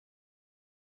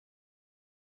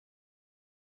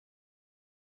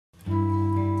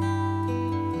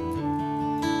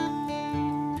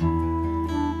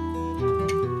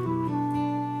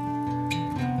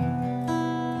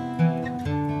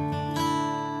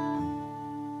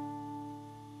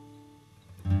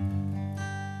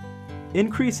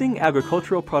Increasing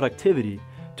agricultural productivity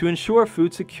to ensure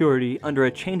food security under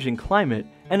a changing climate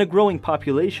and a growing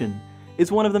population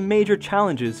is one of the major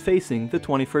challenges facing the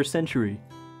 21st century.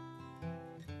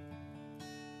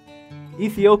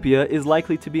 Ethiopia is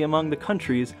likely to be among the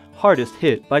countries hardest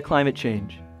hit by climate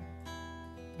change.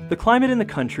 The climate in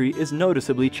the country is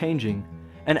noticeably changing,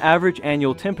 and average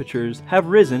annual temperatures have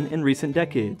risen in recent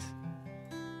decades.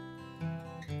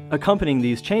 Accompanying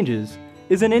these changes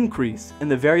is an increase in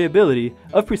the variability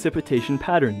of precipitation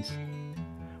patterns.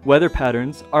 Weather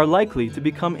patterns are likely to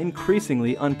become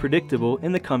increasingly unpredictable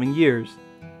in the coming years,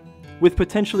 with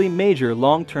potentially major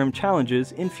long-term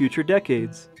challenges in future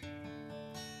decades.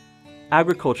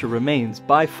 Agriculture remains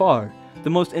by far the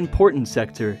most important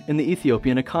sector in the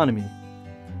Ethiopian economy.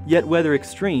 Yet weather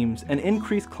extremes and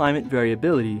increased climate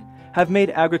variability have made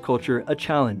agriculture a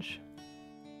challenge.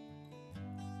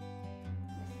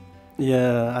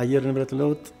 የአየር ንብረት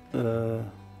ለውጥ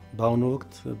በአሁኑ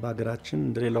ወቅት በአገራችን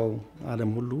እንደሌላው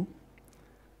ዓለም ሁሉ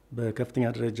በከፍተኛ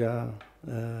ደረጃ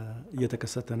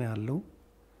እየተከሰተ ነው ያለው።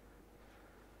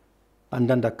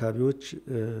 አንዳንድ አካባቢዎች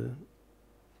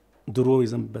ድሮ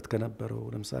ይዘንብበት ከነበረው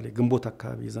ለምሳሌ ግንቦት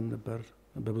አካባቢ ይዘንብ ነበር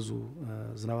በብዙ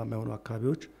ዝናባማ የሆኑ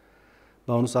አካባቢዎች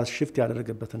በአሁኑ ሰዓት ሽፍት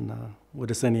ያደረገበትና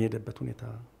ወደ ሰኔ የሄደበት ሁኔታ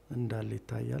እንዳለ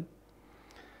ይታያል።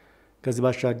 ከዚህ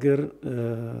ባሻገር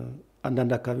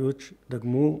አንዳንድ አካባቢዎች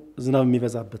ደግሞ ዝናብ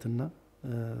የሚበዛበትና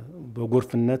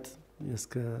በጎርፍነት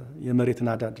እስከ የመሬት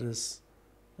ናዳ ድረስ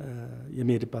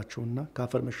የሚሄድባቸውና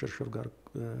ከአፈር መሸርሸር ጋር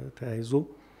ተያይዞ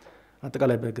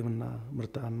አጠቃላይ በግብርና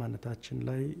ምርታማነታችን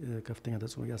ላይ ከፍተኛ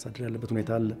ተጽዕኖ ያሳድራል ያለበት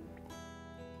ሁኔታ አለ።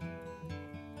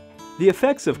 The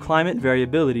effects of climate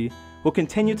variability will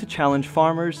continue to challenge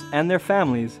farmers and their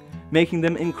families, making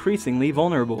them increasingly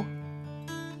vulnerable.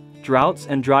 Droughts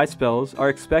and dry spells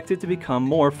are expected to become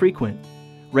more frequent,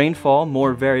 rainfall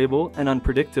more variable and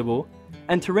unpredictable,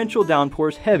 and torrential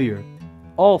downpours heavier,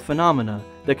 all phenomena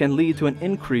that can lead to an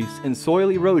increase in soil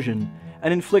erosion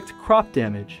and inflict crop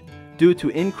damage due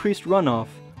to increased runoff,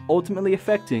 ultimately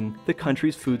affecting the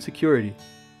country's food security.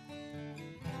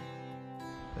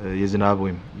 የዝናብ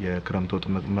ወይም የክረምት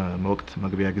ወቅት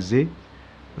መግቢያ ጊዜ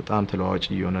በጣም ተለዋዋጭ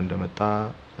እየሆነ እንደመጣ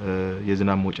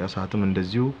የዝናብ መውጫ ሰዓትም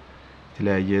እንደዚሁ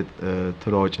የተለያየ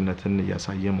ተለዋዋጭነትን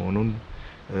ያሳየ መሆኑን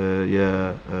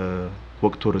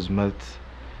የወቅቱ ርዝመት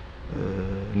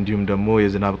እንዲሁም ደግሞ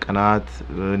የዝናብ ቀናት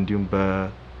እንዲሁም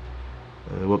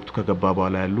በወቅቱ ከገባ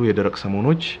በኋላ ያሉ የደረቅ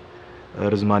ሰሞኖች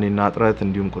ርዝማኔና አጥረት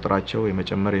እንዲሁም ቁጥራቸው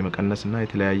የመጨመር የመቀነስና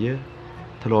የተለያየ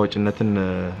ተለዋዋጭነትን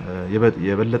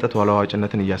የበለጠ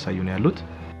ተለዋዋጭነትን እያሳዩ ነው ያሉት።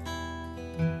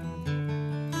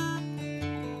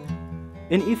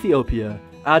 In Ethiopia,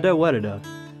 Ada'a,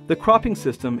 the cropping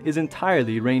system is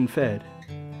entirely rain-fed.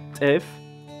 Teff,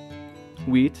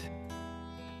 wheat,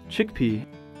 chickpea,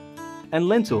 and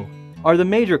lentil are the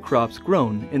major crops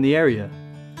grown in the area.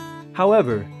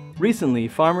 However, recently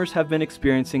farmers have been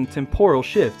experiencing temporal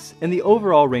shifts in the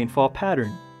overall rainfall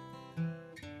pattern.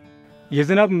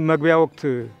 የዝናብ መግቢያ ወቅት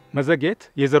መዘግየት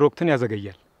የዘር ወቅትን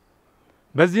ያዘገያል።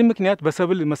 በዚህ ምክንያት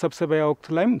በሰብል መሰብሰቢያ ወቅት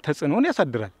ላይም ተጽዕኖን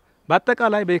ያሳድራል።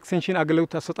 በአጠቃላይ በኤክስቴንሽን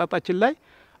አገልግሎት አሰጣጣችን ላይ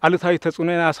አሉታዊ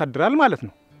ተጽዕኖን ያሳድራል ማለት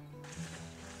ነው።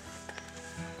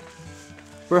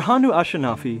 Berhanu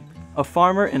Ashanafi, a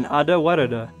farmer in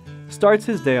Ada'a, starts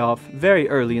his day off very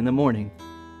early in the morning.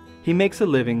 He makes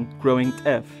a living growing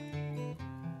teff.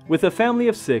 With a family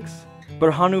of 6,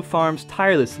 Berhanu farms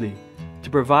tirelessly to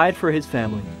provide for his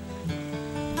family.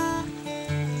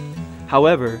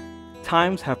 However,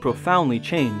 times have profoundly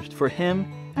changed for him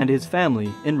and his family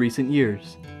in recent years.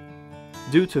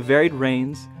 Due to varied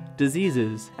rains,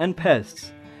 diseases, and pests,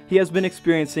 he has been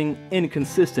experiencing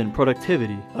inconsistent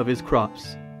productivity of his crops.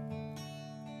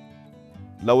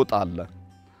 ለውጥ አለ።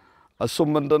 እሱም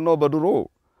ምንድነው? በድሮ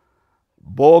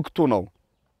በወቅቱ ነው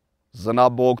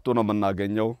ዝናብ በወቅቱ ነው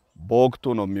የምናገኘው፣ በወቅቱ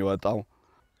ነው የሚወጣው።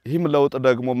 ይህም ለውጥ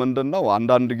ደግሞ ምንድነው?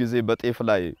 አንዳንድ ጊዜ በጤፍ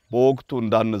ላይ በወቅቱ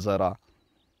እንዳንዘራ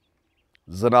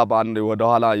ዝናብ አንድ ወደ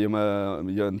ኋላ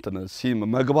ሲም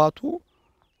መግባቱ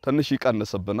ትንሽ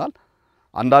ይቀንስብናል።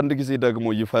 አንዳንድ ጊዜ ደግሞ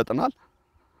ይፈጥናል።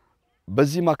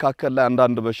 በዚህ መካከል ላይ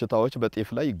አንዳንድ በሽታዎች በጤፍ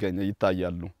ላይ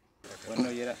ይታያሉ።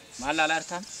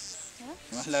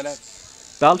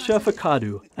 Balsha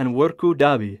Fakadu and Worku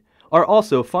Dabi are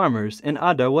also farmers in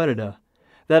Ada'a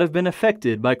that have been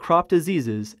affected by crop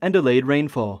diseases and delayed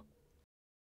rainfall.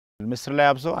 ምስር ላይ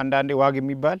አብሶ አንዳንዴ ዋግ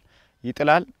የሚባል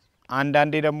ይጥላል።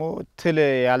 አንዳንዴ ደግሞ ትል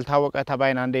ያልታወቀ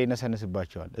ተባይና አንዴ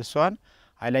ይነሰነስባቸዋል። እሷን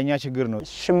ኃይለኛ ችግር ነው።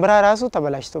 ሽምብራ ራሱ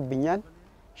ተበላሽቶብኛል።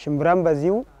 ሽምብራም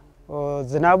በዚሁ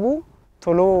ዝናቡ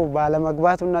ቶሎ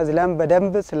ባለመግባቱና ዝናብ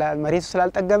በደንብ መሬቱ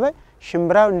ስላልጠገበ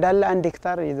ሽምብራው እንዳለ 1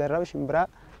 ሄክታር የዘራው ሽምብራ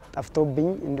ጠፍቶብኝ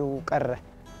እንዲሁ ቀረ።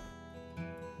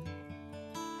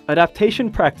 Adaptation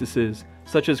practices,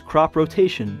 such as crop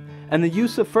rotation and the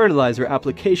use of fertilizer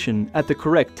application at the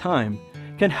correct time,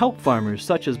 can help farmers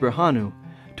such as Berhanu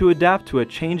to adapt to a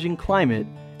changing climate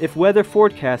if weather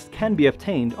forecasts can be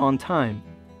obtained on time.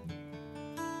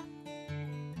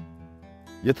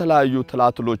 የተለያዩ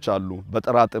ትላትሎች አሉ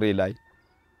በጥራጥሬ ላይ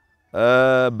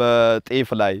በጤፍ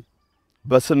ላይ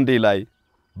በስንዴ ላይ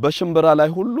በሽምብራ ላይ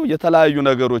ሁሉ የተለያዩ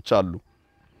ነገሮች አሉ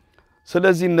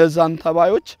ስለዚህ እነዛን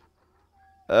ተባዮች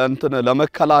እንትን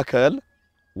ለመከላከል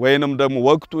ወይንም ደግሞ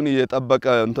ወቅቱን የጠበቀ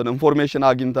እንትን ኢንፎርሜሽን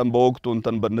አግኝተን በወቅቱ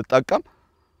እንትን ብንጠቀም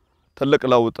ትልቅ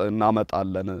ለውጥ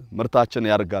እናመጣለን ምርታችን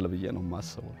ያርጋል ብዬ ነው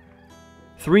ማስበው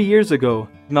 3 years ago,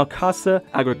 Malkasa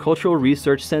Agricultural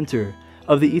Research Center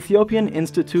of the Ethiopian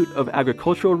Institute of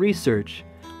Agricultural Research,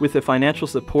 with the financial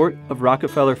support of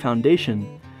Rockefeller Foundation,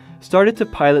 started to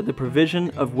pilot the provision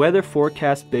of weather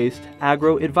forecast-based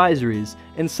agro-advisories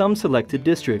in some selected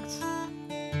districts.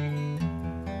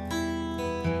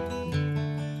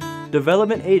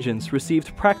 Development agents received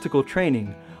practical training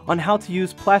on how to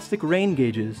use plastic rain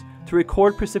gauges to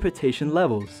record precipitation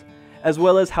levels, as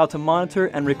well as how to monitor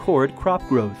and record crop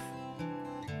growth.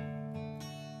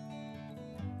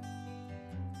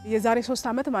 የዛሬ 3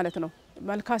 ዓመት ማለት ነው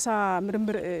መልካሳ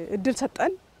ምርምር እድል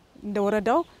ሰጠን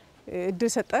እንደወረዳው እድል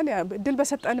ሰጠን እድል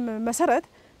በሰጠን መሰረት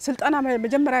ስልጣና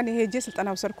መጀመሪያ ነው ሄጄ ስልጣና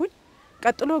ወሰርኩኝ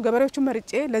ቀጥሎ ገበሬዎቹን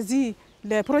መርጬ ለዚህ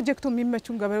ለፕሮጀክቱ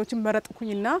የሚመቹን ገበሬዎችን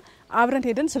መረጥኩኝና አብረን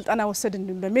ሄደን ስልጣና ወሰድን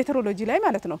በሜትሮሎጂ ላይ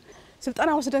ማለት ነው ስልጣና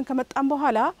ወሰደን ከመጣን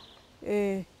በኋላ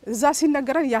እዛ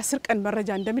ሲነገረን የ10 ቀን መረጃ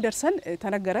እንደሚደርሰን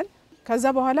ተነገረን ከዛ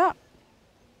በኋላ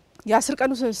የ10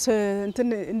 ቀኑ እንትን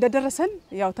እንደደረሰን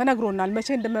ያው ተነግሮናል መቼ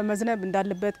እንደመዝነብ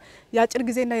እንዳለበት ያጭር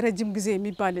ጊዜና የረጅም ጊዜ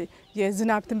የሚባል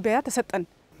የዝናብ ትንበያ ተሰጠን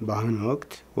በአሁኑ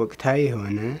ወቅት ወቅታዊ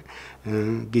ሆነ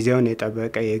ጊዜውን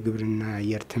የጠበቀ የግብርና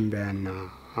አየር ትንበያና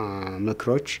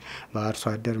ምክሮች በአርሶ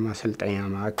አደር ማሰልጠኛ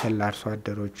ማዕከል ለአርሶ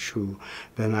አደሮቹ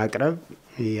በማቅረብ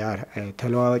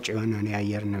ተለዋዋጭ የሆነ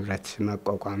የአየር ንብረት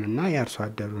መቋቋምና የአርሶ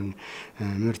አደሩን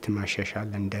ምርት ማሻሻል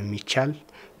እንደሚቻል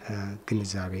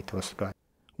ግንዛቤ ተወስዷል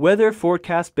Weather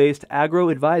forecast-based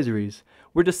agro-advisories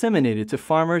were disseminated to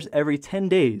farmers every 10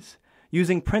 days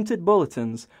using printed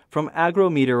bulletins from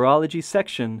Agrometeorology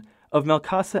section of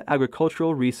Malkasa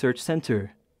Agricultural Research Center.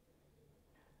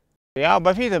 ያው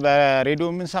በፊት በሬዲዮ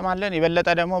ምን ሰማለን ይበለጠ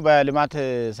ደግሞ በልማት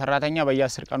ሰራተኛ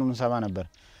በየ10 ቀኑ ምን ሰማ ነበር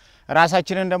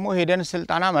ራሳችንን ደግሞ ሄደን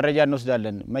ስልጣና መረጃ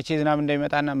እንወስዳለን መቼ ዝናብ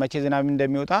እንደሚመጣና መቼ ዝናብ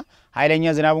እንደሚወጣ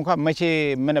ኃይለኛ ዝናብ እንኳን መቼ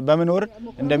በመኖር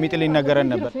እንደሚጥል ይነገረን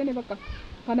ነበር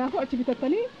ከናፎ እቺ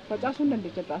ቢተተኒ ፈጫሱን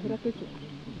እንደጨጣ ፍረተቹ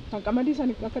ፈንቀመዲ ሰን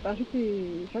ከጣፊት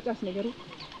ፈጫስ ነገሩ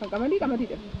ፈንቀመዲ ቀመዲ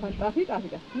ፈንጣፊ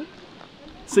ጣፊዳ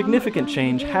Significant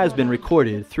change has been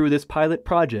recorded through this pilot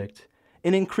project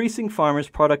in increasing farmers'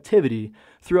 productivity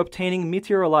through obtaining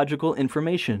meteorological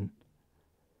information.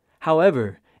 However,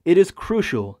 it is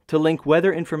crucial to link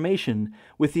weather information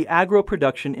with the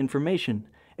agro-production information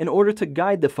in order to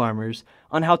guide the farmers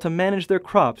on how to manage their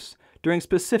crops during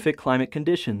specific climate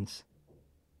conditions.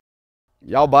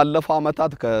 ያው ባለፈው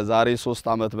አመታት ከዛሬ 3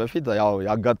 አመት በፊት ያው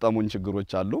ያጋጠሙን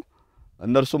ችግሮች አሉ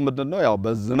እነርሱ ምንድነው ያው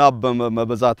በዝናብ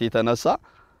መበዛት የተነሳ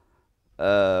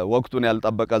ወቅቱን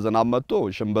ያልጠበቀ ዝናብ መጥቶ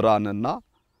ሽምብራንና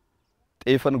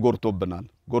ጤፍን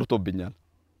ጎርቶብኛል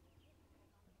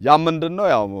ያ ምንድነው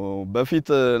ያው በፊት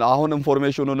አሁን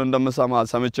ኢንፎርሜሽኑን እንደምሰማ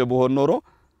ሰምቼ በሆነ ኖሮ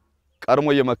ቀርሞ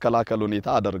የመከላከል ሁኔታ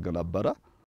አደርግ ነበር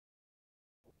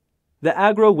The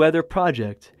agroweather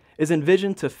project is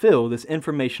envisioned to fill this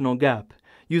informational gap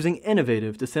using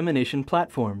innovative dissemination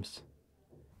platforms.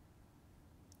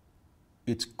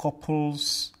 It couples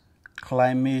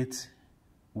climate,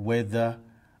 weather,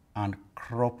 and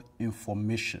crop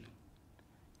information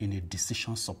in a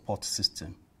decision support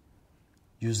system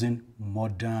using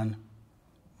modern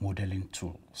modeling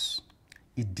tools.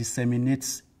 It disseminates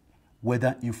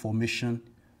weather information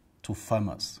to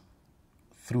farmers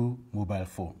through mobile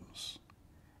phones.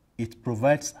 It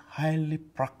provides highly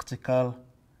practical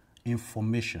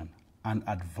information and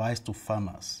advice to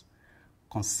farmers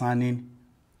concerning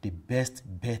the best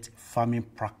bet farming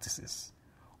practices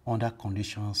under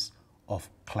conditions of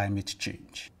climate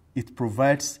change. It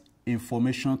provides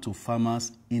information to farmers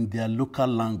in their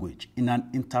local language in an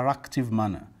interactive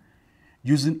manner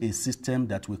using a system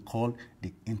that we call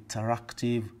the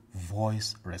interactive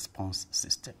voice response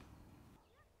system.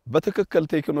 በትክክል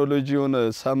ቴክኖሎጂውን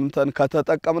ሰምተን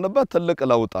ከተጠቀምንበት ትልቅ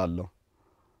ለውጥ አለው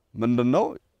ምንድነው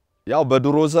ያው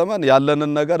በድሮ ዘመን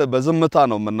ያለንን ነገር በዝምታ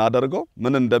ነው የምናደርገው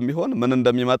ምን እንደሚሆን ምን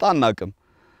እንደሚመጣ አናቅም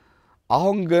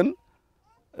አሁን ግን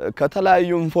ከተለያዩ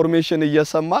ኢንፎርሜሽን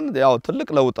እየሰማን ያው ትልቅ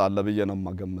ለውጥ አለ ብዬ ነው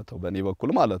የማገምተው በእኔ በኩል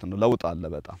ማለት ነው ለውጥ አለ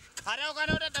በጣም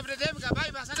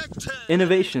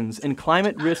Innovations in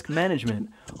climate risk management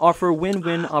offer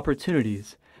win-win opportunities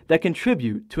that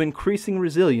contribute to increasing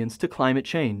resilience to climate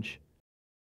change.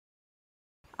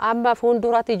 Amma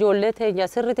fuulduraatti ijoollee teenya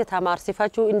sirriitti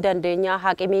tamaarsifachuu hin dandeenya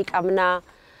haqimii qabnaa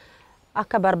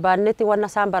akka barbaannetti wanna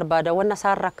isaan barbaadan wanna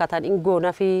isaan rakkatan hin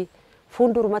goona fi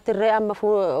fuuldurumatti irree amma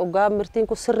ogaa mirtiin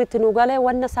kun sirriitti nu galee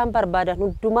wanna isaan barbaadan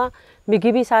hundumaa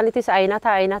migibii isaaniitis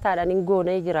aynataadhaan hin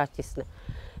goone jiraachisna.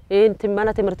 Inti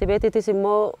mana timirti beetiitis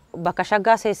immoo bakka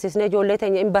shaggaa seessisnee ijoollee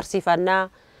teenya hin barsiifannaa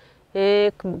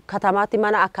katamaatti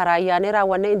mana akka raayyaanee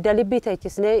raawwannee inda libbii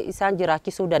teechisnee isaan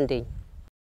jiraachisuu dandeenya.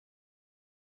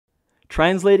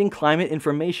 Translating climate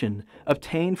information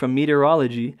obtained from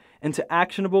meteorology into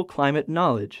actionable climate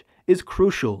knowledge is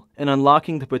crucial in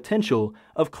unlocking the potential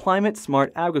of climate-smart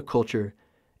agriculture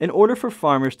in order for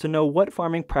farmers to know what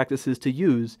farming practices to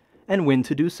use and when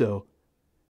to do so.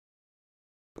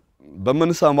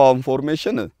 በምንሰማው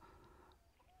ኢንፎርሜሽን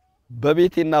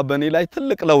በቤቴና በኔ ላይ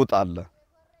ትልቅ ለውጥ አለ።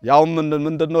 ያው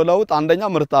ምንድነው ለውጥ? አንደኛ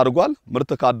ምርት አድርጓል።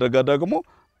 ምርት ካደገ ደግሞ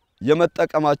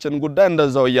የመጠቀማችን ጉዳይ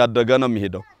እንደዛው እያደገ ነው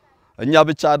የሚሄደው። እኛ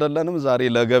ብቻ አይደለንም ዛሬ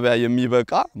ለገበያ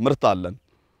የሚበቃ ምርት አለን።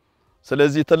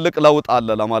 ስለዚህ ትልቅ ለውጥ አለ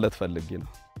ለማለት ፈልጌ ነው።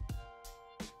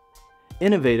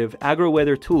 Innovative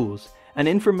agroweather tools and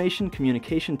information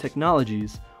communication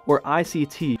technologies, or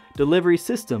ICT, delivery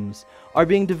systems are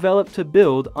being developed to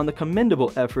build on the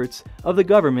commendable efforts of the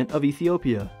government of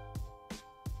Ethiopia.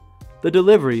 The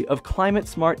delivery of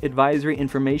climate-smart advisory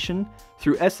information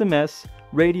through SMS,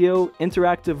 radio,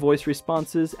 interactive voice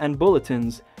responses, and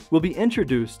bulletins will be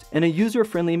introduced in a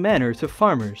user-friendly manner to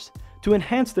farmers to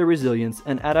enhance their resilience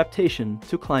and adaptation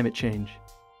to climate change.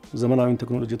 ዘመናዊ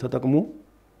ቴክኖሎጂ ተጠቅሞ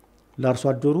ለአርሶ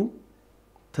አደሩ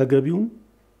ተገቢውን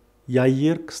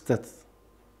የአየር ክስተት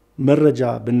መረጃ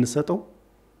ብንሰጠው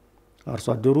አርሶ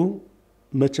አደሩ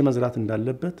መቼ መዝራት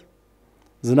እንዳለበት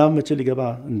ዝናብ መቼ ሊገባ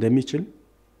እንደሚችል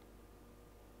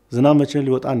ዝናብ መቼ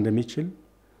ሊወጣ እንደሚችል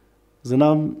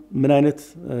ዝናብ ምን አይነት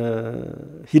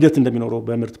ሂደት እንደሚኖረው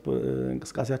በምርት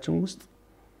እንቅስቃሴያችን ውስጥ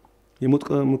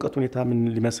የሙቀት ሁኔታ ምን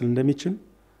ሊመስል እንደሚችል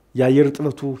የአየር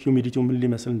ጥበቱ ሂዩሚዲቲው ምን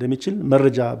ሊመስል እንደሚችል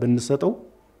መረጃ ብንሰጠው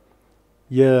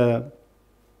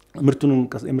የምርቱን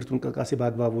እንቅስቃሴ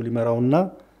በአግባቡ ሊመራውና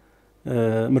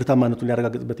ምርታማነቱን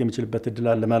ሊያረጋግጥበት የሚችልበት እድል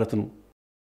አለ ማለት ነው።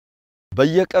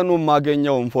 በየቀኑ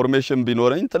ማገኘው ኢንፎርሜሽን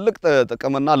ቢኖረኝ ትልቅ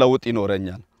ጥቅምና ለውጥ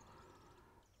ይኖረኛል።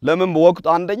 ለምን ወቅቱ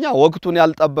አንደኛ ወቅቱን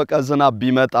ያልጠበቀ ዝናብ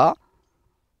ቢመጣ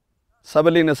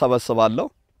ሰብሌን ሰበስባለሁ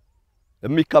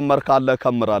የሚከመር ካለ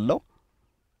ከመራለሁ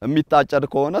የሚታጨድ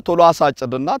ከሆነ ቶሎ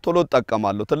አሳጭድና ቶሎ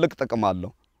ተጠቀማለሁ ትልቅ ጥቅም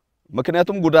አለው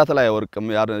ምክንያቱም ጉዳት ላይ አይወርቅም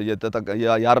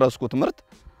ያረስኩት ምርት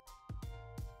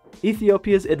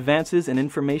Ethiopia's advances in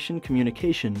information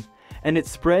communication and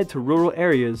its spread to rural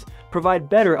areas provide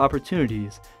better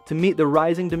opportunities to meet the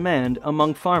rising demand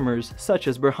among farmers such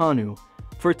as Berhanu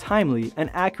for timely and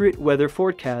accurate weather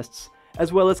forecasts as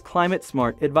well as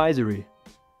climate-smart advisory.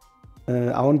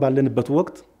 አሁን ባለንበት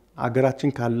ወቅት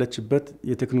አገራችን ካለችበት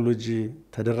የቴክኖሎጂ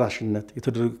ተደራሽነት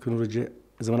የቴክኖሎጂ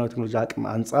ዘመናዊ ቴክኖሎጂ አቅም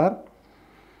አንፃር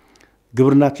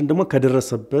ግብርናችን ደግሞ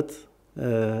ከደረሰበት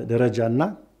ደረጃና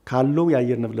ካለው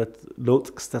የአየር ንብረት ለውጥ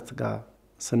ክስተት ጋር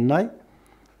ስናይ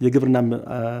የግብርና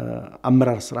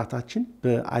አመራር ስርዓታችን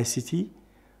በአይሲቲ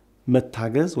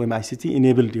መታገዝ ወይም አይሲቲ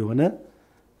ኢኔብልድ የሆነ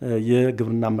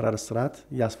የግብርና አመራር ስርዓት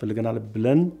ያስፈልገናል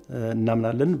ብለን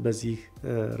እናምናለን። በዚህ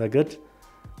ረገድ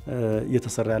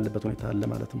እየተሰራ ያለበት ሁኔታ አለ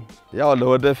ማለት ነው። ያው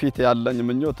ለወደፊት ያለኝ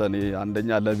ምኞት እኔ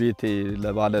አንደኛ ለቤቴ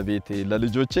ለባለቤቴ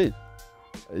ለልጆቼ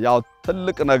ያው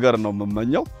ትልቅ ነገር ነው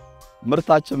የምመኘው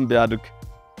ምርታችን ቢያድግ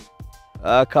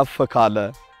ከፍ ካለ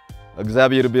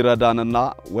እግዚአብሔር ቢረዳንና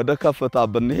ወደ ከፍታ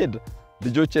ብንሄድ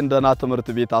ልጆቼን ደና ትምህርት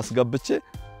ቤት አስገብቼ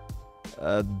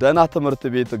ደና ትምህርት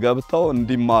ቤት ገብተው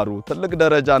እንዲማሩ ትልቅ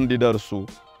ደረጃ እንዲደርሱ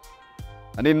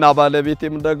እኔና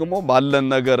ባለቤቴም ደግሞ ባለን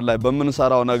ነገር ላይ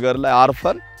በመንሰራው ነገር ላይ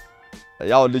አርፈን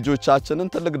ያው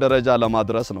ልጆቻችንን ትልቅ ደረጃ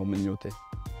ለማድረስ ነው ምኞቴ።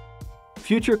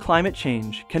 Future climate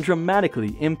change can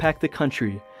dramatically impact the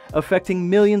country, affecting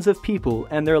millions of people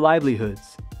and their livelihoods.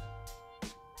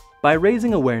 By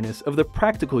raising awareness of the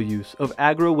practical use of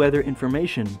agro-weather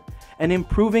information and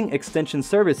improving extension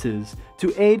services to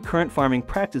aid current farming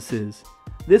practices,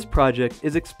 this project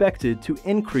is expected to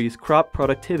increase crop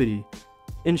productivity,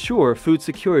 ensure food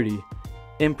security,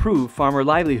 improve farmer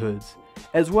livelihoods,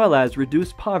 as well as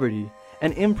reduce poverty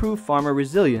and improve farmer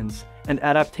resilience and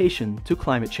adaptation to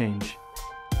climate change.